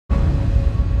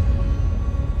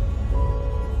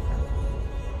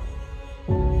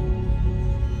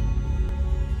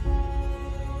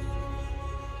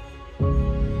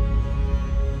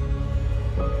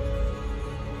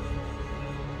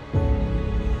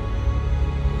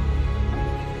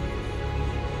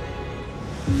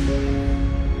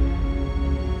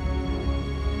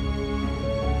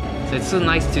So it's so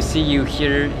nice to see you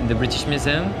here in the British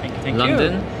Museum, Thank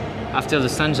London, you. after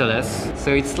Los Angeles.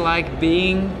 So it's like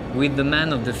being with the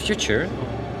man of the future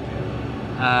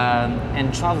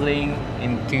and traveling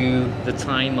into the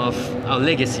time of our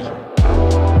legacy.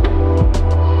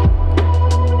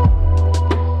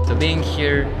 So being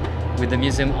here with the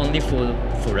museum only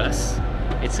for us,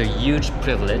 it's a huge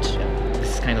privilege.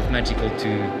 It's kind of magical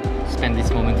to spend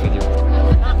this moment with you.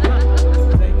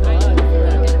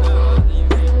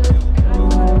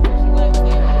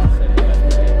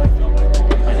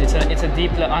 It's a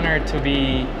deep honor to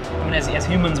be, I mean, as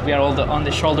humans, we are all on the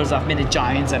shoulders of many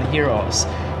giants and heroes.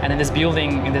 And in this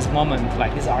building, in this moment,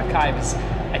 like this archive is,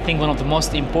 I think, one of the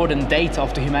most important data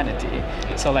of the humanity.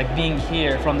 So like being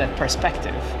here from that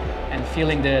perspective and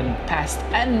feeling the past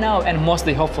and now and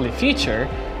mostly hopefully future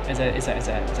is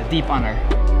a deep honor.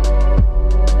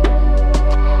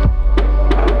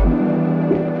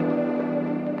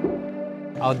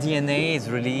 Our DNA is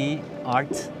really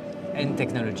art and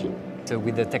technology. So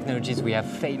with the technologies, we have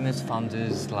famous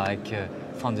founders like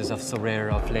founders of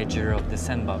Sorare, of Ledger, of the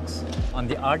Sandbox. On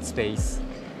the art space,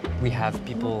 we have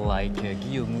people like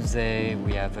Guillaume Mouzet,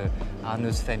 we have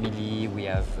Arnaud's family, we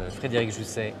have Frédéric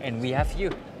Jousset, and we have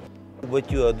you.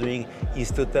 What you are doing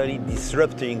is totally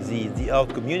disrupting the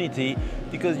art community,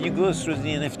 because you go through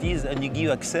the NFTs and you give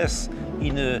access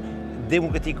in a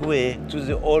democratic way to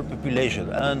the whole population.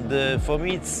 And for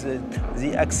me, it's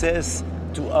the access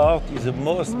to art is the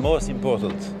most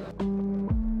important.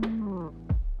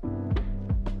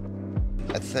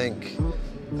 I think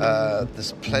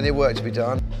there's plenty of work to be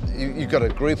done. You've got a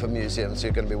group of museums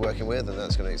you're going to be working with, and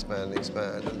that's going to expand and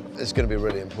expand. And it's going to be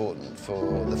really important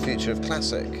for the future of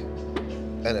classic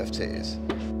NFTs.